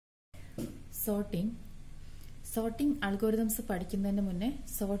Sorting algorithms പഠിക്കുന്നതിന് മുന്നേ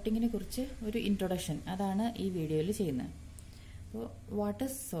സോർട്ടിങ്ങിനെ കുറിച്ച് ഒരു ഇൻട്രൊഡക്ഷൻ അതാണ് ഈ വീഡിയോയിൽ ചെയ്യുന്നത്. അപ്പോൾ what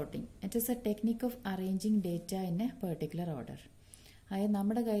is sorting? It is A technique of arranging data in A particular order. അതായത്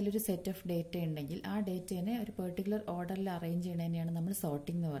നമ്മുടെ കയ്യിലൊരു സെറ്റ് ഓഫ് ഡേറ്റ ഉണ്ടെങ്കിൽ ആ ഡേറ്റയെ ഒരു പെർട്ടിക്കുലർ ഓർഡറിൽ അറേഞ്ച് ചെയ്യണതിനെയാണ് നമ്മൾ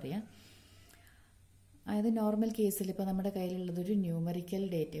സോർട്ടിംഗ് എന്ന് പറയുക. അതായത് നോർമൽ കേസിൽ ഇപ്പോൾ നമ്മുടെ കയ്യിലുള്ളത് ഒരു ന്യൂമറിക്കൽ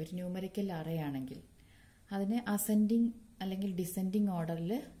ഡേറ്റ, ഒരു ന്യൂമറിക്കൽ അറേ ആണെങ്കിൽ അതിനെ അസെൻഡിങ് അല്ലെങ്കിൽ ഡിസെൻഡിങ്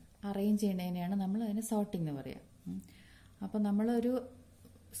ഓർഡറിൽ അറേഞ്ച് ചെയ്യണതിനെയാണ് നമ്മൾ അതിനെ സോർട്ടിംഗ് എന്ന് പറയുക. അപ്പോൾ നമ്മളൊരു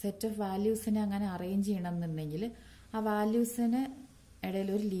സെറ്റ് ഓഫ് വാല്യൂസിനെ അങ്ങനെ അറേഞ്ച് ചെയ്യണം എന്നുണ്ടെങ്കിൽ ആ വാല്യൂസിന്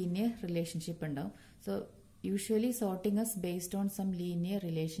ഇടയിൽ ഒരു ലീനിയർ റിലേഷൻഷിപ്പ് ഉണ്ടാവും. So usually sorting is based on some linear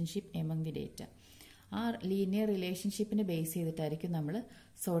relationship among the data. ആ ലീനിയർ റിലേഷൻഷിപ്പിനെ ബേസ് ചെയ്തിട്ടായിരിക്കും നമ്മൾ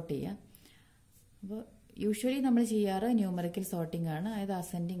സോർട്ട് ചെയ്യുക. അപ്പോൾ യൂഷ്വലി നമ്മൾ ചെയ്യാറ് ന്യൂമറിക്കൽ സോർട്ടിംഗ് ആണ്. അതായത്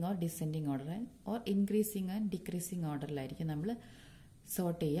ascending or descending order or increasing and decreasing ഓർഡറിലായിരിക്കും നമ്മൾ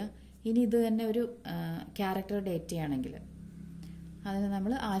സോർട്ട് ചെയ്യുക. ഇനി ഇത് തന്നെ ഒരു ക്യാരക്ടർ ഡേറ്റയാണെങ്കിൽ അതിന്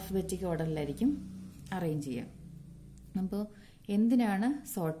നമ്മൾ ആൽഫബറ്റിക് ഓർഡറിലായിരിക്കും അറേഞ്ച് ചെയ്യുക. അപ്പോൾ എന്തിനാണ്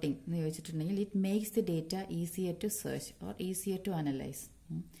സോർട്ടിംഗ് എന്ന് ചോദിച്ചിട്ടുണ്ടെങ്കിൽ it makes the data easier to search or easier to analyse.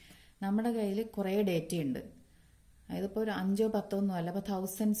 നമ്മുടെ കയ്യിൽ കുറേ ഡേറ്റയുണ്ട്. അതിപ്പോൾ ഒരു 5 or 10 ഒന്നും അല്ല, അപ്പോൾ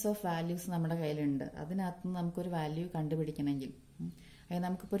തൗസൻഡ്സ് ഓഫ് വാല്യൂസ് നമ്മുടെ കയ്യിലുണ്ട്. അതിനകത്ത് നിന്ന് നമുക്കൊരു വാല്യൂ കണ്ടുപിടിക്കണമെങ്കിൽ അതായത്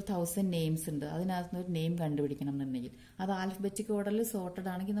നമുക്കിപ്പോൾ ഒരു 1000 നെയിംസ് ഉണ്ട്, അതിനകത്ത് നിന്ന് ഒരു നെയിം കണ്ടുപിടിക്കണം എന്നുണ്ടെങ്കിൽ അത് ആൽഫബറ്റിക് ഓർഡറിൽ സോർട്ടഡ്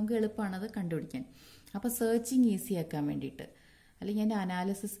ആണെങ്കിൽ നമുക്ക് എളുപ്പമാണ് അത് കണ്ടുപിടിക്കാൻ. അപ്പോൾ സെർച്ചിങ് ഈസി ആക്കാൻ വേണ്ടിയിട്ട് അല്ലെങ്കിൽ അതിൻ്റെ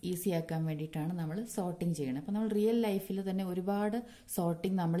അനാലിസിസ് ഈസി ആക്കാൻ വേണ്ടിയിട്ടാണ് നമ്മൾ സോർട്ടിങ് ചെയ്യുന്നത്. അപ്പോൾ നമ്മൾ റിയൽ ലൈഫിൽ തന്നെ ഒരുപാട്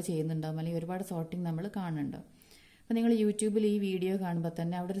സോർട്ടിങ് നമ്മൾ ചെയ്യുന്നുണ്ടാവും, അല്ലെങ്കിൽ ഒരുപാട് സോർട്ടിങ് നമ്മൾ കാണുന്നുണ്ടാവും. അപ്പോൾ നിങ്ങൾ യൂട്യൂബിൽ ഈ വീഡിയോ കാണുമ്പോൾ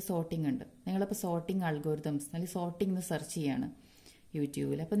തന്നെ അവിടെ ഒരു സോർട്ടിംഗ് ഉണ്ട്. നിങ്ങളിപ്പോൾ സോർട്ടിംഗ് അൽഗോരിതംസ് അല്ലെങ്കിൽ സോർട്ടിംഗ് എന്ന് സെർച്ച് ചെയ്യാണ്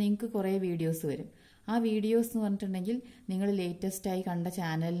യൂട്യൂബിൽ. അപ്പോൾ നിങ്ങൾക്ക് കുറേ വീഡിയോസ് വരും. ആ വീഡിയോസ് എന്ന് പറഞ്ഞിട്ടുണ്ടെങ്കിൽ നിങ്ങൾ ലേറ്റസ്റ്റായി കണ്ട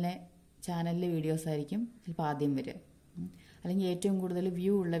ചാനലിലെ വീഡിയോസ് ആയിരിക്കും ചിലപ്പോൾ ആദ്യം വരിക, അല്ലെങ്കിൽ ഏറ്റവും കൂടുതൽ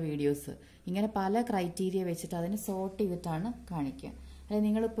വ്യൂ ഉള്ള വീഡിയോസ്. ഇങ്ങനെ പല ക്രൈറ്റീരിയ വെച്ചിട്ട് അതിനെ സോർട്ട് ചെയ്തിട്ടാണ് കാണിക്കുക. അതായത്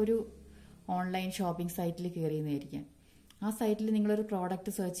നിങ്ങളിപ്പോൾ ഒരു ഓൺലൈൻ ഷോപ്പിംഗ് സൈറ്റിൽ കയറിയെന്നായിരിക്കാം. ആ സൈറ്റിൽ നിങ്ങളൊരു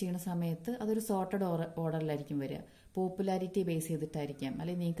പ്രോഡക്റ്റ് സെർച്ച് ചെയ്യുന്ന സമയത്ത് അതൊരു സോർട്ടഡ് ഓർഡറിലായിരിക്കും വരിക. പോപ്പുലാരിറ്റി ബേസ് ചെയ്തിട്ടായിരിക്കാം,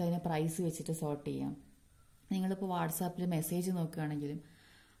 അല്ലെങ്കിൽ നിങ്ങൾക്ക് അതിനെ പ്രൈസ് വെച്ചിട്ട് സോർട്ട് ചെയ്യാം. നിങ്ങളിപ്പോൾ വാട്സാപ്പിൽ മെസ്സേജ് നോക്കുകയാണെങ്കിലും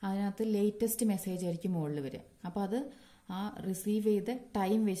അതിനകത്ത് ലേറ്റസ്റ്റ് മെസ്സേജ് ആയിരിക്കും മുകളിൽ വരിക. അപ്പോൾ അത് ആ റിസീവ് ചെയ്ത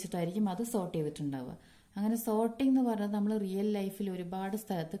ടൈം വെച്ചിട്ടായിരിക്കും അത് സോർട്ട് ചെയ്തിട്ടുണ്ടാവുക. അങ്ങനെ സോർട്ടിംഗ് എന്ന് പറഞ്ഞാൽ നമ്മൾ റിയൽ ലൈഫിൽ ഒരുപാട്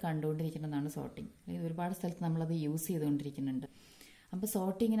സ്ഥലത്ത് കണ്ടുകൊണ്ടിരിക്കുന്നതാണ് സോർട്ടിംഗ്. ഒരുപാട് സ്ഥലത്ത് നമ്മളത് യൂസ് ചെയ്തുകൊണ്ടിരിക്കുന്നുണ്ട്. അപ്പോൾ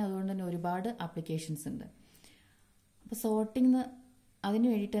സോർട്ടിങ്ങിന് അതുകൊണ്ട് തന്നെ ഒരുപാട് ആപ്ലിക്കേഷൻസ് ഉണ്ട്. അപ്പോൾ സോർട്ടിങ് അതിന്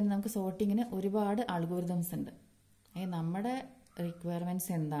വേണ്ടിയിട്ട് തന്നെ നമുക്ക് സോർട്ടിങ്ങിന് ഒരുപാട് അൽഗോരിതംസ് ഉണ്ട്. നമ്മുടെ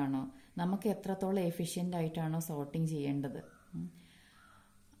റിക്വയർമെന്റ്സ് എന്താണോ, നമുക്ക് എത്രത്തോളം എഫിഷ്യൻ്റ് ആയിട്ടാണോ സോർട്ടിങ് ചെയ്യേണ്ടത്,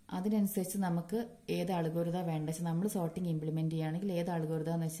 അതിനനുസരിച്ച് നമുക്ക് ഏത് അൽഗോരിത വേണ്ട വെച്ചാൽ നമ്മൾ സോർട്ടിങ് ഇംപ്ലിമെന്റ് ചെയ്യുകയാണെങ്കിൽ ഏത് അൽഗോരിത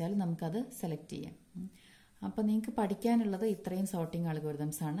എന്ന് വെച്ചാൽ നമുക്കത് സെലക്ട് ചെയ്യാം. അപ്പോൾ നിങ്ങൾക്ക് പഠിക്കാനുള്ളത് ഇത്രയും സോർട്ടിങ്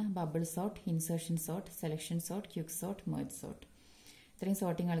അൽഗോരിതംസ് ആണ്: bubble sort, insertion sort, selection sort, quick sort, merge sort. ഇത്രയും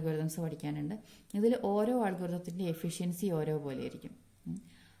സോർട്ടിങ് അൽഗോരിതംസ് പഠിക്കാനുണ്ട്. ഇതിൽ ഓരോ അൽഗോരിതത്തിന്റെ എഫിഷ്യൻസി ഓരോ പോലെ ആയിരിക്കും.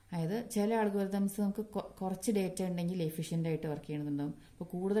 അതായത് ചില അൽഗോരിതംസ് നമുക്ക് കുറച്ച് ഡേറ്റ ഉണ്ടെങ്കിൽ എഫിഷ്യൻ്റ് ആയിട്ട് വർക്ക് ചെയ്യുന്നുണ്ടാവും. ഇപ്പോൾ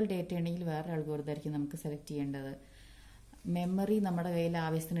കൂടുതൽ ഡേറ്റ ഉണ്ടെങ്കിൽ വേറെ അൽഗോരിതം ആയിരിക്കും നമുക്ക് സെലക്ട് ചെയ്യേണ്ടത്. മെമ്മറി നമ്മുടെ കയ്യിൽ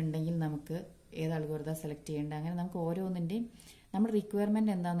ആവശ്യത്തിനുണ്ടെങ്കിൽ നമുക്ക് ഏത് അൽഗോരിതം സെലക്ട് ചെയ്യേണ്ടത്. അങ്ങനെ നമുക്ക് ഓരോന്നിൻ്റെയും നമ്മുടെ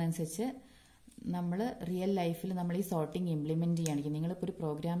റിക്വയർമെന്റ് എന്താണെന്നനുസരിച്ച് നമ്മൾ റിയൽ ലൈഫിൽ നമ്മൾ ഈ സോർട്ടിങ് ഇംപ്ലിമെന്റ് ചെയ്യുകയാണെങ്കിൽ, നിങ്ങളിപ്പോൾ ഒരു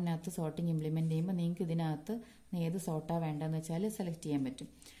പ്രോഗ്രാമിനകത്ത് സോർട്ടിങ് ഇംപ്ലിമെന്റ് ചെയ്യുമ്പോൾ നിങ്ങൾക്ക് ഇതിനകത്ത് ഏത് സോർട്ടാണ് വേണ്ടതെന്ന് വെച്ചാൽ സെലക്ട് ചെയ്യാൻ പറ്റും.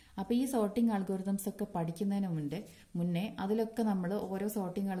 അപ്പോൾ ഈ സോർട്ടിങ് അൽഗോരിതംസ് ഒക്കെ പഠിക്കുന്നതിന് മുന്നേ അതിലൊക്കെ നമ്മൾ ഓരോ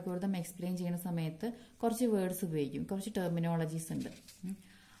സോർട്ടിങ് അൽഗോരിതം എക്സ്പ്ലെയിൻ ചെയ്യുന്ന സമയത്ത് കുറച്ച് വേർഡ്സ് ഉപയോഗിക്കും, കുറച്ച് ടെർമിനോളജീസ് ഉണ്ട്.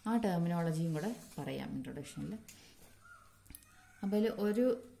 ആ ടെർമിനോളജിയും കൂടെ പറയാം ഇൻട്രൊഡക്ഷനിൽ. അപ്പോൾ ഒരു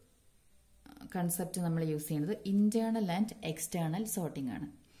കൺസെപ്റ്റ് നമ്മൾ യൂസ് ചെയ്യുന്നത് ഇന്റേണൽ ആൻഡ് എക്സ്റ്റേണൽ സോർട്ടിംഗ് ആണ്.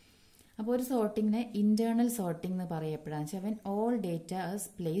 അപ്പോൾ ഒരു സോർട്ടിങ്ങിനെ ഇന്റേണൽ സോർട്ടിംഗ് എന്ന് പറയപ്പെടാന്ന് വെച്ചാൽ when all data is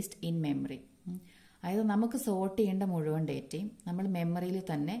placed in memory. അതായത് നമുക്ക് സോർട്ട് ചെയ്യേണ്ട മുഴുവൻ ഡേറ്റയും നമ്മൾ മെമ്മറിയിൽ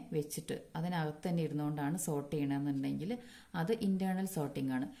തന്നെ വെച്ചിട്ട് അതിനകത്ത് തന്നെ ഇരുന്നുകൊണ്ടാണ് സോർട്ട് ചെയ്യണമെന്നുണ്ടെങ്കിൽ അത് ഇന്റേണൽ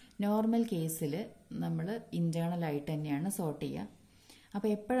സോർട്ടിംഗ് ആണ്. നോർമൽ കേസിൽ നമ്മൾ ഇന്റേണൽ ആയിട്ട് തന്നെയാണ് സോർട്ട് ചെയ്യുക. അപ്പോൾ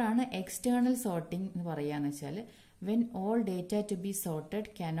എപ്പോഴാണ് എക്സ്റ്റേണൽ സോർട്ടിംഗ് എന്ന് പറയാന്ന് വെച്ചാൽ when all data to B sorted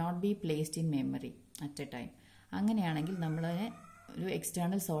cannot B placed in memory at A time. അങ്ങനെയാണെങ്കിൽ നമ്മളതിനെ ഒരു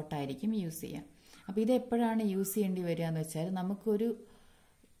എക്സ്റ്റേണൽ സോർട്ട് ആയിരിക്കും യൂസ് ചെയ്യുക. അപ്പോൾ ഇത് എപ്പോഴാണ് യൂസ് ചെയ്യേണ്ടി വരിക എന്ന് വെച്ചാൽ നമുക്കൊരു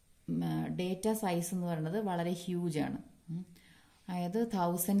ഡേറ്റ സൈസ് എന്ന് പറയുന്നത് വളരെ ഹ്യൂജ് ആണ്. അതായത്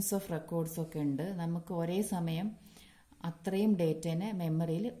തൗസൻഡ്സ് ഓഫ് റെക്കോർഡ്സ് ഒക്കെ ഉണ്ട്. നമുക്ക് ഒരേ സമയം അത്രയും ഡേറ്റനെ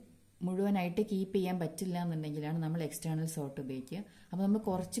മെമ്മറിയിൽ മുഴുവനായിട്ട് കീപ്പ് ചെയ്യാൻ പറ്റില്ല എന്നുണ്ടെങ്കിലാണ് നമ്മൾ എക്സ്റ്റേണൽ സോർട്ട് ഉപയോഗിക്കുക. അപ്പോൾ നമ്മൾ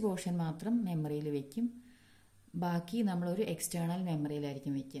കുറച്ച് പോർഷൻ മാത്രം മെമ്മറിയിൽ വെക്കും, ബാക്കി നമ്മളൊരു എക്സ്റ്റേണൽ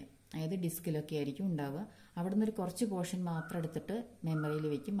മെമ്മറിയിലായിരിക്കും വെക്കുക. അതായത് ഡിസ്കിലൊക്കെ ആയിരിക്കും ഉണ്ടാവുക. അവിടെ നിന്നൊരു കുറച്ച് പോർഷൻ മാത്രം എടുത്തിട്ട് മെമ്മറിയിൽ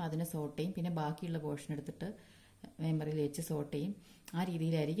വെക്കും, അതിനെ സോർട്ട് ചെയ്യും. പിന്നെ ബാക്കിയുള്ള പോർഷൻ എടുത്തിട്ട് മെമ്മറിയിൽ വെച്ച് സോർട്ട് ചെയ്യും. ആ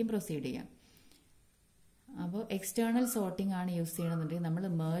രീതിയിലായിരിക്കും പ്രൊസീഡ് ചെയ്യുക. അപ്പോൾ എക്സ്റ്റേണൽ സോർട്ടിംഗ് ആണ് യൂസ് ചെയ്യണമെന്നുണ്ടെങ്കിൽ നമ്മൾ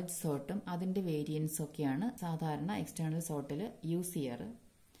മെർജ് സോർട്ടും അതിന്റെ വേരിയൻസ് ഒക്കെയാണ് സാധാരണ എക്സ്റ്റേണൽ സോർട്ടിൽ യൂസ് ചെയ്യാറ്.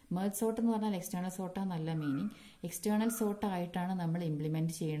 മെർജ് സോർട്ട് എന്ന് പറഞ്ഞാൽ എക്സ്റ്റേണൽ സോർട്ടാന്നല്ല മീനിങ്. എക്സ്റ്റേണൽ സോർട്ട് ആയിട്ടാണ് നമ്മൾ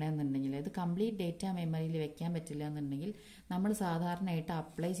ഇംപ്ലിമെന്റ് ചെയ്യണമെന്നുണ്ടെങ്കിൽ ഇത് കംപ്ലീറ്റ് ഡേറ്റ മെമ്മറിയിൽ വെക്കാൻ പറ്റില്ല എന്നുണ്ടെങ്കിൽ നമ്മൾ സാധാരണയായിട്ട്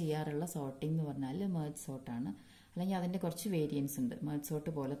അപ്ലൈ ചെയ്യാറുള്ള സോർട്ടിംഗ് എന്ന് പറഞ്ഞാൽ മെർജ് സോർട്ടാണ്. അല്ലെങ്കിൽ അതിന്റെ കുറച്ച് വേരിയൻസ് ഉണ്ട്. മെർജ്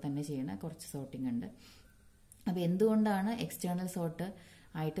സോർട്ട് പോലെ തന്നെ ചെയ്യണ കുറച്ച് സോർട്ടിംഗ് ഉണ്ട്. അപ്പോൾ എന്തുകൊണ്ടാണ് എക്സ്റ്റേണൽ സോർട്ട്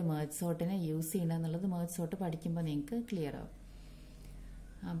ആയിട്ട് മെർജ് സോർട്ടിനെ യൂസ് ചെയ്യണം എന്നുള്ളത് മെർജ് സോർട്ട് പഠിക്കുമ്പോൾ നിങ്ങൾക്ക് ക്ലിയർ ആവും.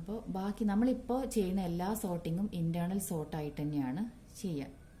 അപ്പോൾ ബാക്കി നമ്മളിപ്പോൾ ചെയ്യുന്ന എല്ലാ സോർട്ടിങ്ങും ഇന്റേണൽ സോർട്ടായിട്ട് തന്നെയാണ്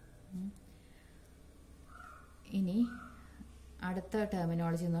ചെയ്യുക. ഇനി അടുത്ത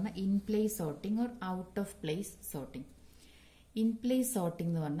ടെർമിനോളജി എന്ന് പറഞ്ഞാൽ in place sorting or out of place sorting. In place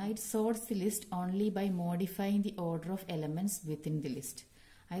sorting എന്ന് പറഞ്ഞാൽ it sorts the list only by modifying the order of elements within the list.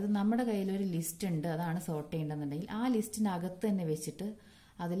 അതായത് നമ്മുടെ കയ്യിൽ ഒരു ലിസ്റ്റ് ഉണ്ട്, അതാണ് സോർട്ട് ചെയ്യേണ്ടതെന്നുണ്ടെങ്കിൽ ആ ലിസ്റ്റിനകത്ത് തന്നെ വെച്ചിട്ട്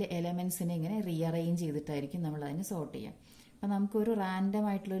അതിലെ എലമെന്റ്സിനെ ഇങ്ങനെ റീഅറേഞ്ച് ചെയ്തിട്ടായിരിക്കും നമ്മൾ അതിനെ സോർട്ട് ചെയ്യാം. അപ്പം നമുക്കൊരു റാൻഡം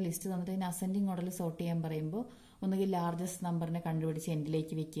ആയിട്ടുള്ള ഒരു ലിസ്റ്റ് തന്നിട്ട് അതിന് അസെൻഡിങ് ഓർഡറിൽ സോർട്ട് ചെയ്യാൻ പറയുമ്പോൾ ഒന്നുകിൽ ലാർജസ്റ്റ് നമ്പറിനെ കണ്ടുപിടിച്ച്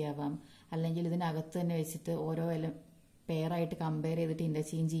എൻഡിലേക്ക് വെക്കാവാം, അല്ലെങ്കിൽ ഇതിനകത്ത് തന്നെ വെച്ചിട്ട് ഓരോ പെയറായിട്ട് കമ്പയർ ചെയ്തിട്ട്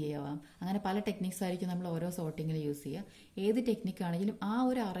ഇന്റർചേഞ്ച് ചെയ്യാവാം. അങ്ങനെ പല ടെക്നിക്സ് ആയിരിക്കും നമ്മൾ ഓരോ സോർട്ടിങ്ങിൽ യൂസ് ചെയ്യുക. ഏത് ടെക്നിക്കാണെങ്കിലും ആ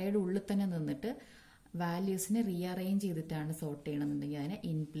ഒരു അറയുടെ ഉള്ളിൽ തന്നെ നിന്നിട്ട് വാല്യൂസിനെ റീഅറേഞ്ച് ചെയ്തിട്ടാണ് സോർട്ട് ചെയ്യണമെന്നുണ്ടെങ്കിൽ അതിനെ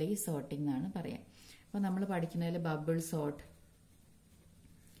ഇൻ പ്ലേസ് സോർട്ടിംഗ് എന്നാണ് പറയാം. അപ്പോൾ നമ്മൾ പഠിക്കുന്നതിൽ ബബിൾ സോർട്ട്,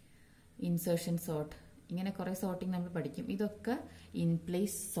 ഇൻസേർഷൻ സോർട്ട്, ഇങ്ങനെ കുറെ സോർട്ടിംഗ് നമ്മൾ പഠിക്കും. ഇതൊക്കെ ഇൻ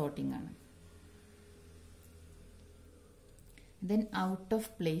പ്ലേസ് സോർട്ടിംഗ് ആണ്. Then out of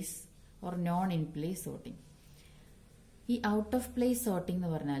place or non in place sorting. ഈ ഔട്ട് ഓഫ് പ്ലേസ് സോർട്ടിംഗ് എന്ന്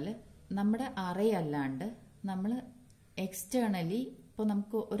പറഞ്ഞാൽ നമ്മുടെ അറേ അല്ലാണ്ട് നമ്മൾ എക്സ്റ്റേണലി, ഇപ്പോൾ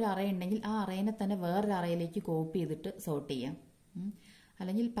നമുക്ക് ഒരു അറേ ഉണ്ടെങ്കിൽ ആ അറേനെ തന്നെ വേറൊരു അറയിലേക്ക് കോപ്പി ചെയ്തിട്ട് സോർട്ട് ചെയ്യാം,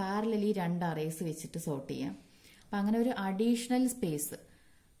 അല്ലെങ്കിൽ പാരലലി 2 അറേസ് വെച്ചിട്ട് സോർട്ട് ചെയ്യാം. അപ്പം അങ്ങനെ ഒരു അഡീഷണൽ സ്പേസ്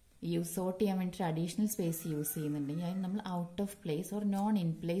സോർട്ട് ചെയ്യാൻ വേണ്ടിയിട്ട് അഡീഷണൽ സ്പേസ് യൂസ് ചെയ്യുന്നുണ്ടെങ്കിൽ അതിന് നമ്മൾ out of place or non in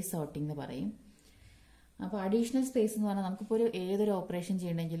place sorting എന്ന് പറയും. അപ്പോൾ അഡീഷണൽ സ്പേസ് എന്ന് പറഞ്ഞാൽ നമുക്കിപ്പോൾ ഏതൊരു ഓപ്പറേഷൻ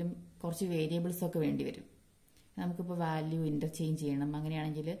ചെയ്യണമെങ്കിലും കുറച്ച് വേരിയബിൾസ് ഒക്കെ വേണ്ടി വരും. നമുക്കിപ്പോൾ വാല്യൂ ഇന്റർചേഞ്ച് ചെയ്യണം,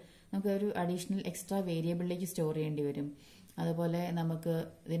 അങ്ങനെയാണെങ്കിൽ നമുക്ക് ഒരു അഡീഷണൽ എക്സ്ട്രാ വേരിയബിളിലേക്ക് സ്റ്റോർ ചെയ്യേണ്ടി വരും. അതുപോലെ നമുക്ക്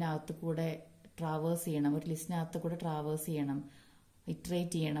ഇതിനകത്ത് കൂടെ ട്രാവേഴ്സ് ചെയ്യണം, ഒരു ലിസ്റ്റിനകത്ത് കൂടെ ട്രാവേഴ്സ് ചെയ്യണം,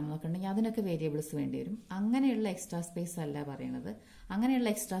 ഇറ്ററേറ്റ് ചെയ്യണം എന്നൊക്കെ ഉണ്ടെങ്കിൽ അതിനൊക്കെ വേരിയബിൾസ് വേണ്ടി വരും. അങ്ങനെയുള്ള എക്സ്ട്രാ സ്പേസ് അല്ല പറയണത്. അങ്ങനെയുള്ള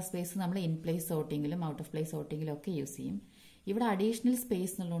എക്സ്ട്രാ സ്പേസ് നമ്മൾ in place സോർട്ടിങ്ങിലും out of place സോർട്ടിങ്ങിലും ഒക്കെ യൂസ് ചെയ്യും. ഇവിടെ അഡീഷണൽ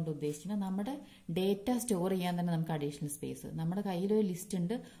സ്പേസ് എന്നുള്ളതുകൊണ്ട് ഉദ്ദേശിക്കുന്നത് നമ്മുടെ ഡേറ്റ സ്റ്റോർ ചെയ്യാൻ തന്നെ നമുക്ക് അഡീഷണൽ സ്പേസ്. നമ്മുടെ കയ്യിലൊരു ലിസ്റ്റ്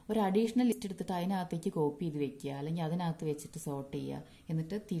ഉണ്ട്, ഒരു അഡീഷണൽ ലിസ്റ്റ് എടുത്തിട്ട് അതിനകത്തേക്ക് കോപ്പി ചെയ്ത് വെക്കുക, അല്ലെങ്കിൽ അതിനകത്ത് വെച്ചിട്ട് സോർട്ട് ചെയ്യുക,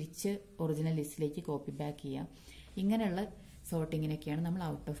 എന്നിട്ട് തിരിച്ച് ഒറിജിനൽ ലിസ്റ്റിലേക്ക് കോപ്പി ബാക്ക് ചെയ്യുക. ഇങ്ങനെയുള്ള സോർട്ടിങ്ങിനൊക്കെയാണ് നമ്മൾ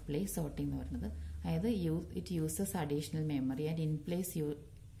ഔട്ട് ഓഫ് പ്ലേസ് സോർട്ടിംഗ് എന്ന് പറയുന്നത്. അതായത് it uses additional memory and in place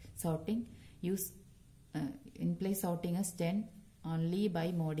sorting is done only by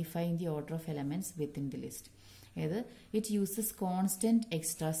modifying the order of elements within the list. അതായത് it uses constant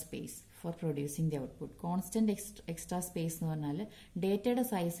extra space four producing the output. Constant extra space എന്ന് പറഞ്ഞാൽ ഡേറ്റയുടെ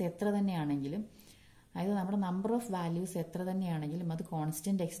size എത്ര തന്നെയാണെങ്കിലും, അതായത് നമ്മുടെ number of values എത്ര തന്നെയാണെങ്കിലും അത്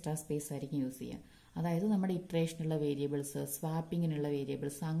കോൺസ്റ്റന്റ് എക്സ്ട്രാ സ്പേസ് ആയിരിക്കും യൂസ് ചെയ്യുക. അതായത് നമ്മുടെ ഇറ്ററേഷനുള്ള വേരിയബിൾസ്, സ്വാപ്പിങ്ങിനുള്ള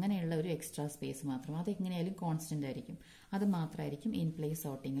വേരിയബിൾസ്, അങ്ങനെയുള്ള ഒരു എക്സ്ട്രാ സ്പേസ് മാത്രം, അത് എങ്ങനെയായാലും കോൺസ്റ്റന്റ് ആയിരിക്കും. അത് മാത്രമായിരിക്കും ഇൻ പ്ലേസ്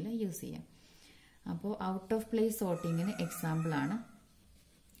സോർട്ടിങ്ങിൽ യൂസ് ചെയ്യുക. അപ്പോൾ ഔട്ട് ഓഫ് പ്ലേസ് സോർട്ടിങ്ങിന് എക്സാമ്പിൾ ആണ്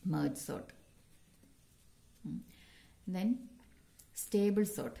merge sort. Then stable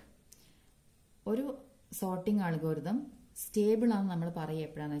sort. ഒരു സോർട്ടിംഗ് അൽഗോരിതം സ്റ്റേബിൾ ആണെന്ന് നമ്മൾ പറയുക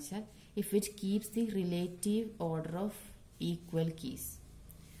എപ്പോഴാന്ന് വെച്ചാൽ if it keeps the relative order of equal keys.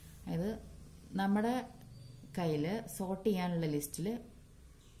 അതായത് നമ്മുടെ കയ്യിൽ സോർട്ട് ചെയ്യാനുള്ള ലിസ്റ്റിൽ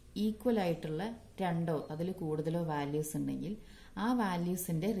ഈക്വൽ ആയിട്ടുള്ള 2 അതിൽ കൂടുതലോ വാല്യൂസ് ഉണ്ടെങ്കിൽ ആ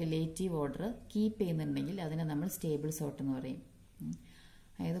വാല്യൂസിന്റെ റിലേറ്റീവ് ഓർഡർ കീപ്പ് ചെയ്യുന്നുണ്ടെങ്കിൽ അതിനെ നമ്മൾ സ്റ്റേബിൾ സോർട്ട് എന്ന് പറയും.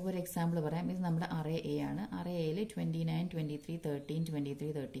 അതായത് ഒരു എക്സാമ്പിൾ പറയാം. ഇത് നമ്മുടെ അറേ എ ആണ്. അറേ എയിൽ 29, 23, 13, 23,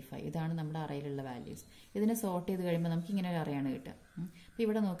 35 ഇതാണ് നമ്മുടെ അറയിലുള്ള വാല്യൂസ്. ഇതിനെ സോർട്ട് ചെയ്ത് കഴിയുമ്പോൾ നമുക്ക് ഇങ്ങനെ ഒരു അറയാണ് കിട്ടുക. അപ്പോൾ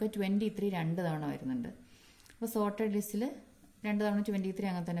ഇവിടെ നോക്കുക 23 2 തവണ വരുന്നുണ്ട്. അപ്പോൾ സോർട്ടഡ് ലിസ്റ്റിൽ 2 തവണ 23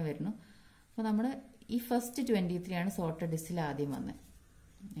 അങ്ങനെ തന്നെ വരുന്നു. അപ്പോൾ നമ്മൾ ഈ ഫസ്റ്റ് 23 ആണ് സോർട്ടഡ് ലിസ്റ്റിൽ ആദ്യം വന്നത്.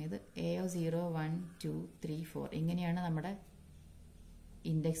 അതായത് A0 1 2 3 4 ഇങ്ങനെയാണ് നമ്മുടെ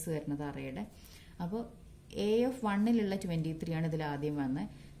ഇൻഡെക്സ് വരുന്നത് അറയുടെ. അപ്പോൾ A1ലുള്ള 23 ആണ് ഇതിൽ ആദ്യം വന്നത്.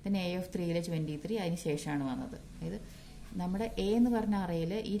 പിന്നെ A3യിലെ 23 അതിന് ശേഷമാണ് വന്നത്. അതായത് നമ്മുടെ എ എന്ന് പറഞ്ഞ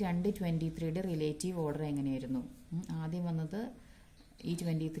അറയിൽ ഈ 2 23യുടെ റിലേറ്റീവ് ഓർഡർ എങ്ങനെയായിരുന്നു? ആദ്യം വന്നത് ഈ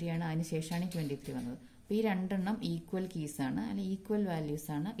 23 ആണ്, അതിന് ശേഷമാണ് ഈ 23 വന്നത്. അപ്പോൾ ഈ 2 എണ്ണം ഈക്വൽ കീസ് ആണ്, അല്ലെങ്കിൽ ഈക്വൽ വാല്യൂസ്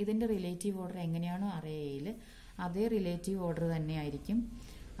ആണ്. ഇതിന്റെ റിലേറ്റീവ് ഓർഡർ എങ്ങനെയാണോ അറേയിൽ അതേ റിലേറ്റീവ് ഓർഡർ തന്നെയായിരിക്കും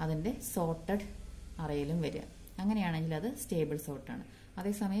അതിന്റെ സോർട്ടഡ് അറയിലും വരിക. അങ്ങനെയാണെങ്കിൽ അത് സ്റ്റേബിൾ സോർട്ടാണ്.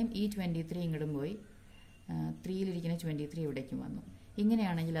 അതേസമയം ഈ 23 ഇങ്ങോട്ടും പോയി 3യിലിരിക്കുന്ന 23 ഇവിടേക്കും വന്നു.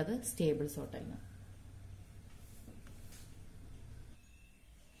 ഇങ്ങനെയാണെങ്കിൽ അത് സ്റ്റേബിൾ സോർട്ടായിരുന്നു.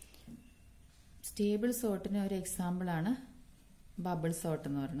 സ്റ്റേബിൾ സോർട്ടിന് ഒരു എക്സാമ്പിളാണ് ബബിൾ സോർട്ട്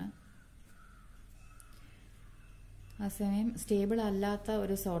എന്ന് പറയുന്നത്. അതേസമയം സ്റ്റേബിൾ അല്ലാത്ത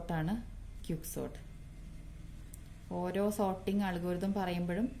ഒരു സോർട്ടാണ് ക്വിക്ക് സോർട്ട്. ഓരോ സോർട്ടിങ് അൽഗോരിതം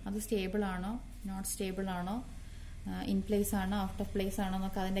പറയുമ്പോഴും അത് സ്റ്റേബിൾ ആണോ നോട്ട് സ്റ്റേബിൾ ആണോ ഇൻ പ്ലേസ് ആണോ ഔട്ട് ഓഫ് പ്ലേസ് ആണോ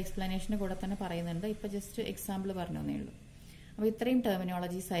എന്നൊക്കെ അതിൻ്റെ എക്സ്പ്ലനേഷന് കൂടെ തന്നെ പറയുന്നുണ്ട്. ഇപ്പോൾ ജസ്റ്റ് എക്സാമ്പിൾ പറഞ്ഞേ ഉള്ളൂ. അപ്പോൾ ഇത്രയും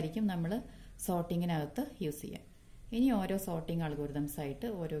ടെർമിനോളജീസ് ആയിരിക്കും നമ്മൾ സോർട്ടിങ്ങിനകത്ത് യൂസ് ചെയ്യുക. ഇനി ഓരോ സോർട്ടിങ് അൽഗോരിതംസ് ആയിട്ട്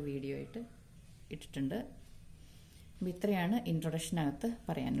ഓരോ വീഡിയോ ആയിട്ട് ഇട്ടിട്ടുണ്ട്. അപ്പോൾ ഇത്രയാണ് ഇൻട്രൊഡക്ഷനകത്ത്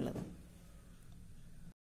പറയാനുള്ളത്.